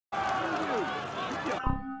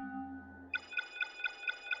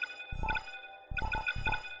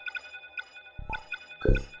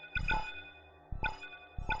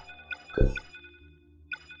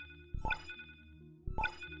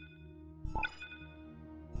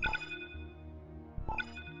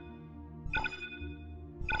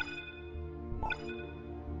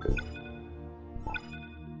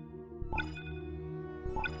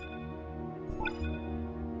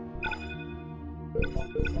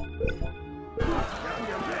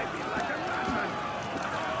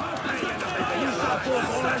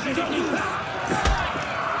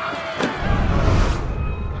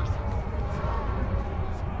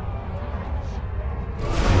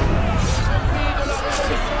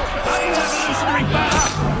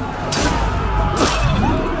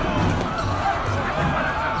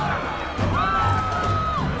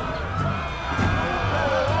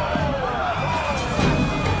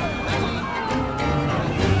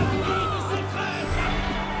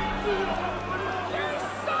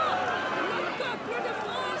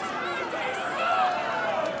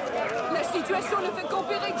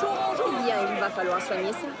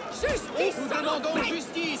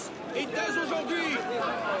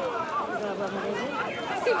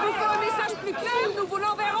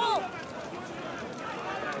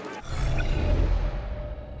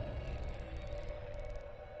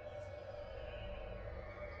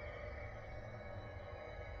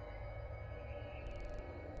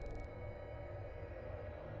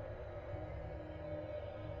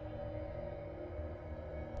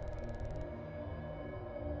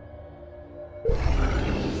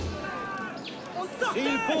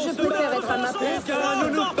Je préfère être à ma place. Aucun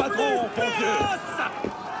nounou patron, mon Dieu.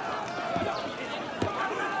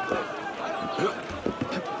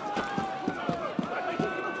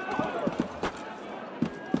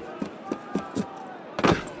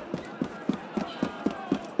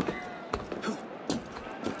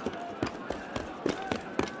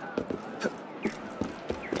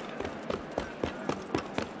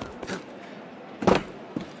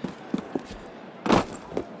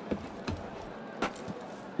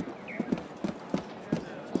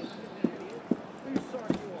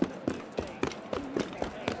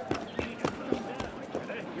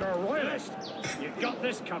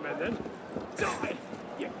 Coming then. Die,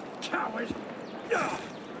 you coward!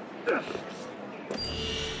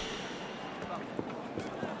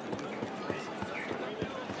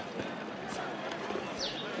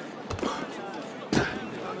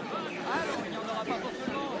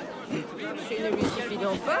 Ça ne lui suffit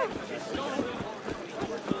donc pas.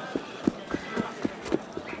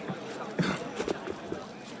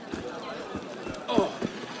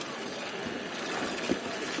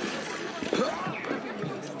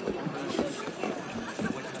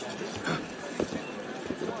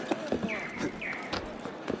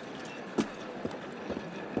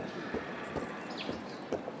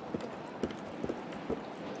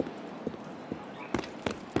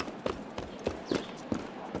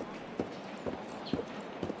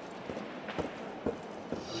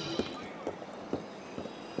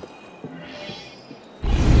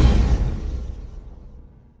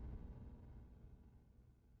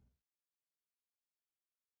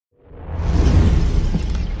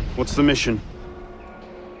 What's the mission?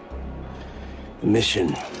 The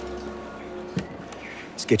mission...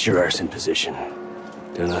 Let's get your arse in position.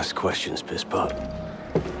 Don't ask questions, piss pop.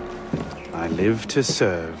 I live to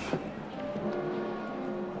serve.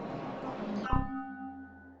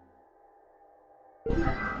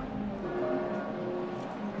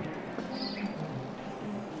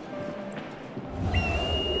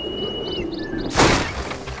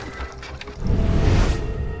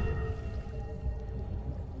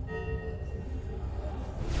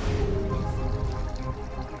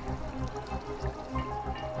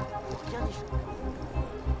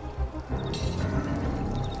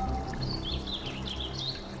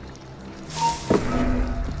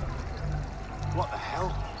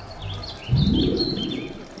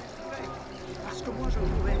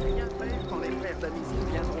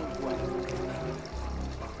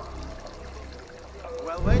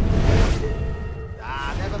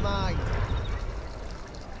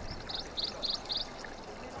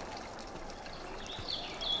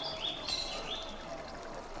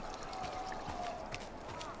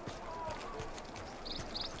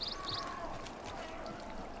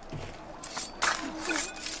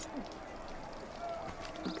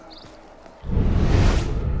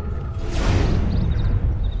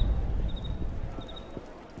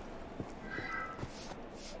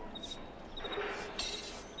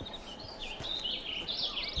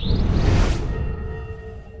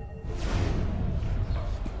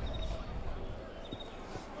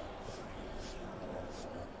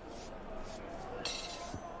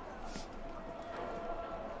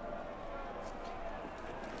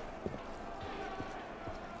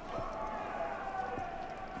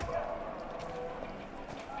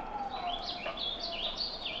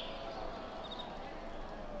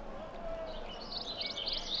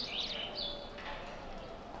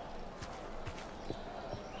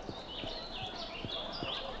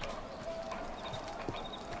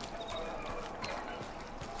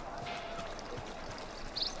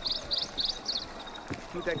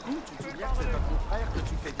 Tout à coup, tu te souviens que c'est à ton frère que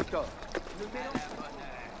tu fais du tort. Le mélange...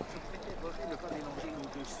 Je préférerais ne pas mélanger nos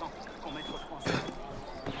deux sangs qu'en maître français.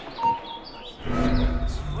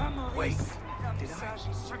 Tu vois, Maurice, un message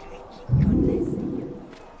secret qui connaît.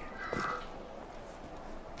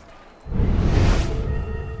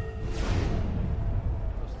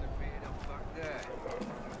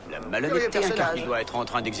 La malhonnêteté incarne, il doit être en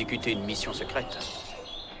train d'exécuter une mission secrète.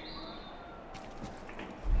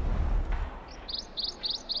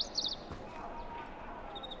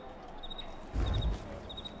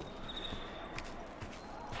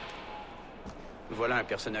 Voilà un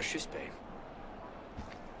personnage suspect.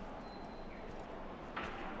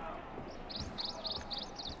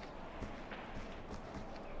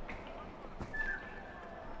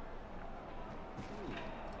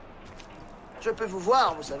 Je peux vous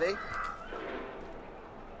voir, vous savez.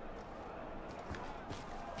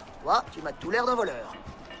 Toi, tu m'as tout l'air d'un voleur.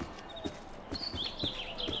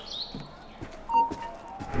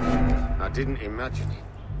 I didn't imagine it.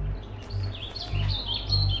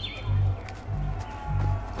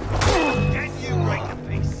 Can you break a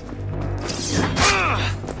piece?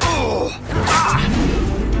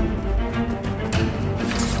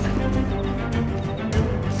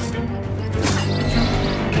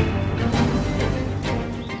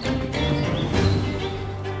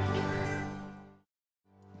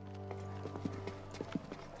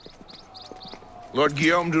 Lord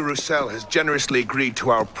Guillaume de Roussel has generously agreed to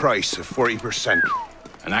our price of 40%.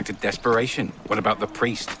 An act of desperation. What about the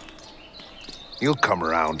priest? He'll come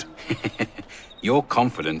around. Your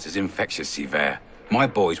confidence is infectious, Sivert. My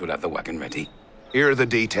boys will have the wagon ready. Here are the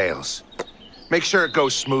details. Make sure it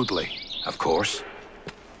goes smoothly. Of course.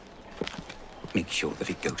 Make sure that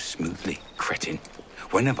it goes smoothly, cretin.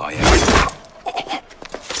 When have I ever...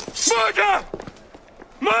 Murder!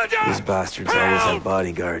 Murder! These bastards always have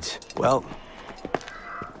bodyguards. Well...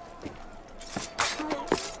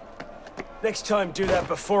 Next time, do that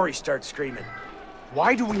before he starts screaming.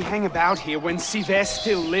 Why do we hang about here when Sivert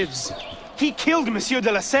still lives? He killed Monsieur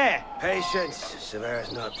de la Serre! Patience.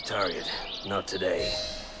 Sever's not the target. Not today.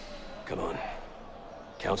 Come on.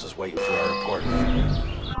 Council's waiting for our report.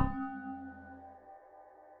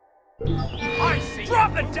 I see.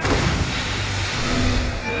 Drop the damn.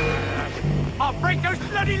 I'll break those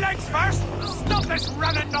bloody legs first. Stop this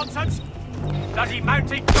running nonsense. Bloody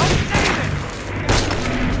mounting. Don't save it.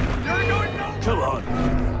 You're going no. Come on.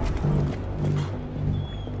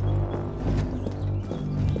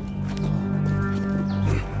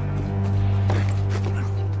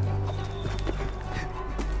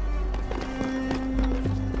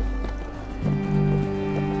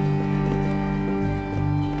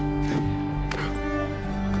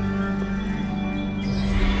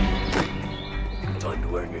 Time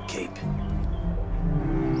to earn your cape.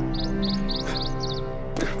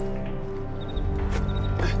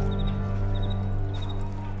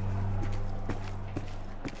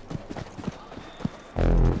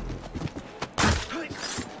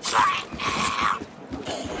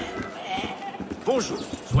 Bonjour,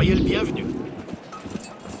 soyez le bienvenu.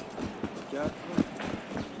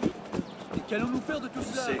 Et qu'allons-nous faire de tout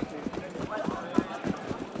cela?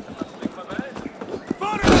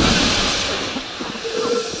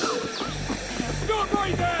 Stop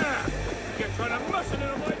right there! You're trying to muscle it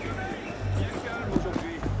away from me! Bien calme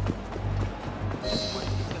aujourd'hui.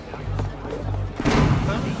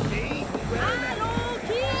 Allons,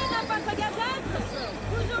 qui n'a pas sa gazette?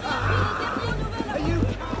 Vous aurez appris les dernières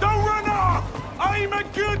nouvelles. Don't run off! I'm a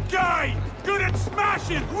good guy! Good at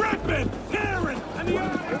smashing, ripping, tearing, and the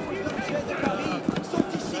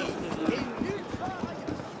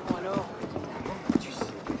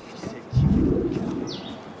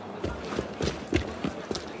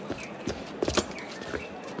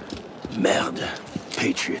Merde.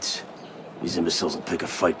 Patriots. These imbeciles will pick a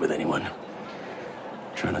fight with anyone.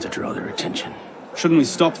 Try not to draw their attention. Shouldn't we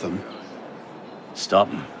stop them? Stop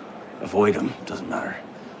them. Avoid them. Doesn't matter.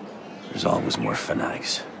 There's always more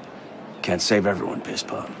fanatics. Can't save everyone, piss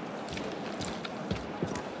pop.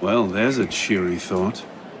 Well, there's a cheery thought.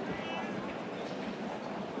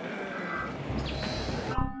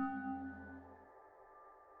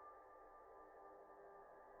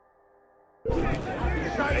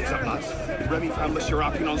 Heads up, lads. Remy found Monsieur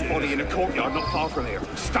Rapinon's body in a courtyard not far from here.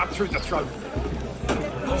 Stabbed through the throat.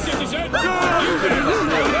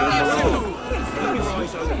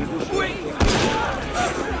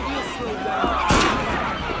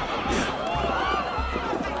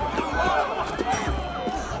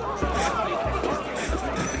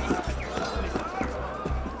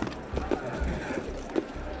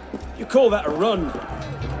 You call that a run?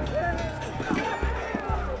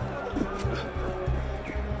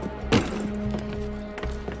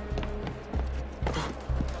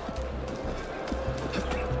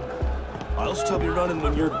 I'll still be running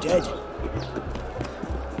when you're dead.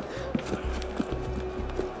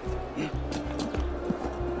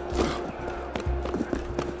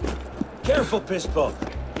 Careful, Pispo.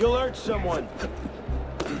 You'll hurt someone.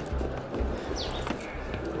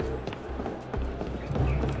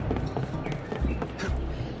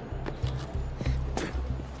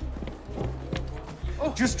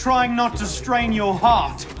 Just trying not to strain your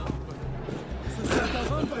heart.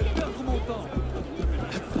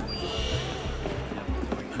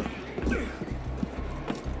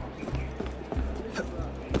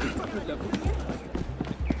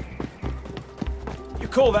 You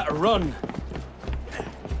call that a run?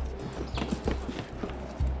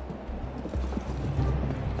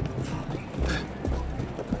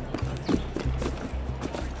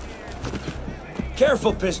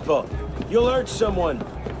 Careful, Pispo. You'll hurt someone.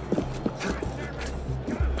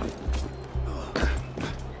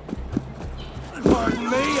 Pardon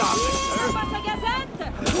me, officer. Passe à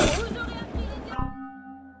gazette. Vous aurez appris les...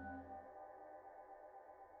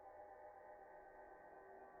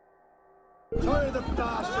 Tire the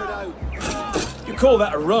bastard out! You call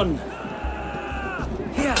that a run?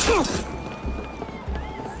 Yeah.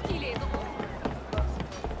 qu'il est drôle.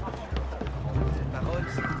 Parole,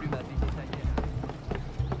 c'est plus ma vie détaillée.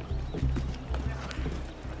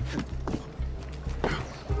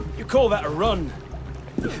 You call that a run?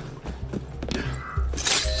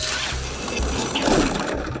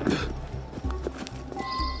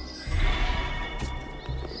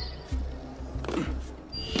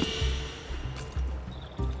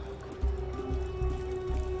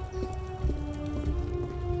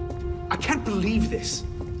 I can't believe this.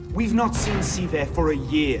 We've not seen Siver for a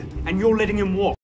year, and you're letting him walk.